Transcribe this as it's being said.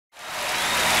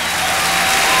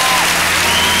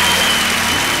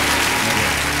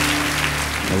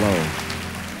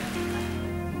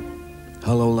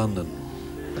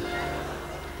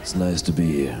It's nice to be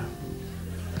here.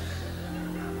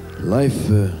 Life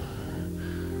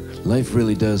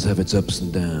really does have its ups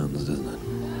and downs, doesn't it?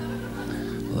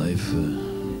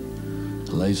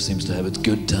 Life seems to have its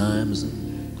good times,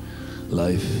 and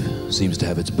life seems to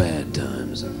have its bad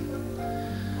times.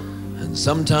 And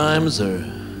sometimes they're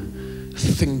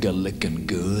finger-licking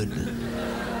good.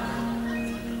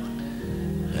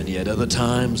 And yet other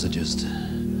times they're just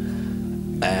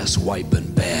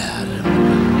ass-wiping bad.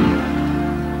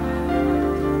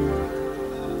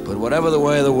 But whatever the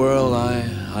way of the world, I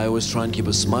always try and keep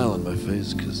a smile on my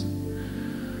face, because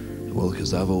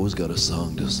I've always got a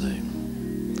song to sing.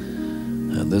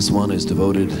 And this one is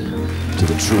devoted to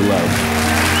the true love.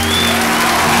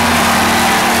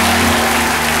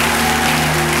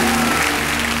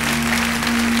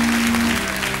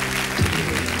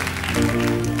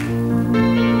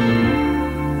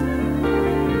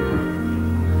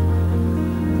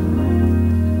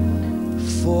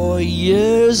 4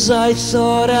 years I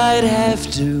thought I'd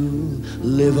have to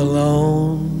live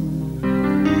alone.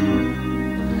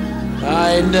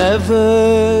 I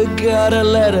never got a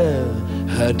letter,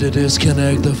 had to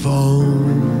disconnect the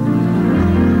phone.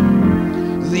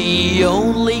 The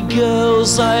only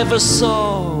girls I ever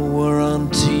saw were on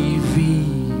TV.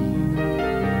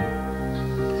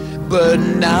 But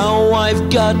now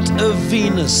I've got a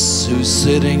Venus who's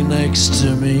sitting next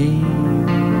to me.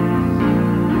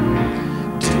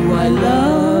 Do I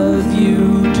love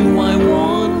you? Do I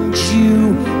want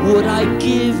you? Would I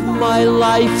give my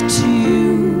life to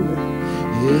you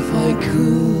if I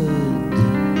could?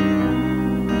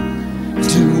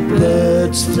 Do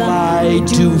birds fly?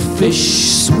 Do fish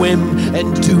swim?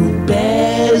 And do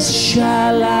bears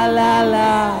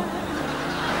sha-la-la-la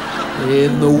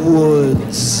in the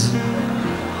woods?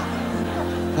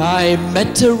 I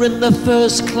met her in the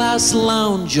first class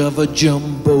lounge of a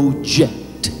jumbo jet.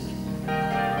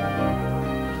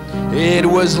 It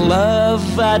was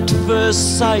love at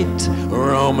first sight,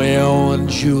 Romeo and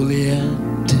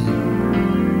Juliet.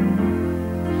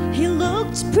 He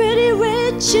looked pretty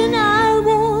rich and I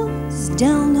was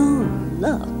down on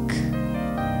luck.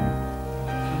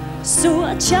 So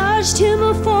I charged him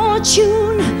a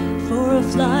fortune for a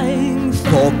flying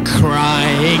For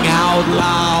crying out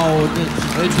loud,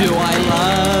 do I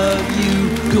love you?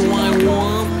 Do I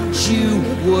want you?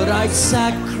 Would I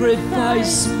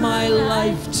sacrifice my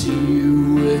life to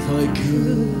you if I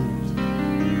could?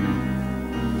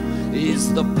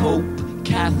 Is the Pope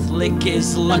Catholic?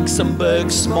 Is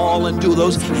Luxembourg small? And do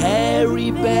those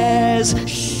hairy bears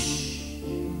shh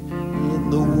in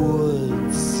the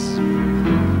woods?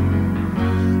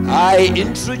 I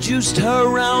introduced her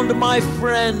around to my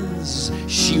friends.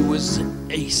 She was an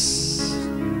ace.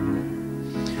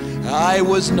 I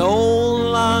was no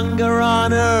longer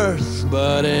on earth,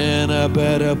 but in a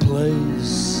better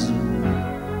place.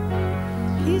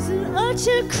 He's an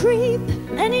utter creep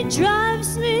and he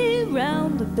drives me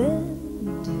round the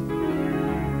bend.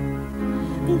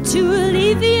 And to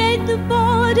alleviate the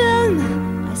boredom,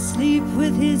 I sleep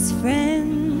with his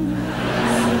friends.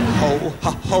 Ho,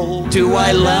 ho, ho. Do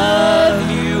I love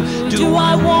you? Do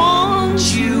I want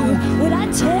you? Would I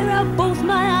tear out both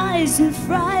my eyes and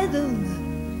fry them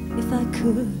if I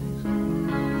could?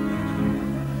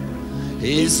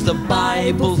 Is the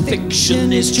Bible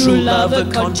fiction? Is true love a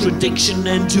contradiction?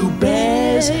 And do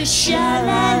bears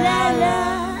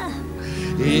sha-la-la-la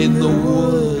in the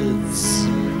woods?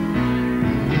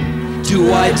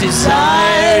 Do I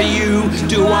desire you?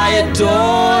 Do I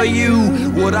adore you?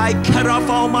 Would I cut off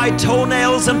all my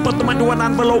toenails and put them into an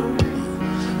envelope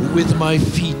with my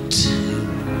feet?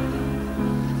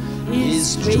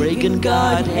 Is Dragon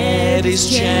Godhead, is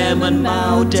Chairman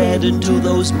Mao dead? And do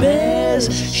those bears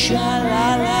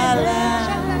sha-la-la-la?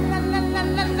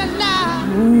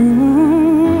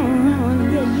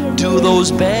 Do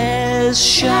those bears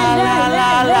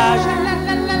sha-la-la-la?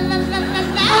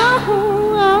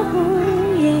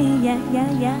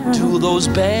 Do those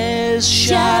bears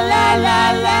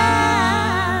sha-la-la-la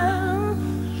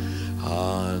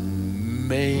on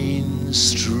Main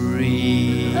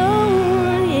Street? Oh,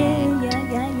 yeah.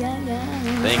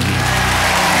 Thank you.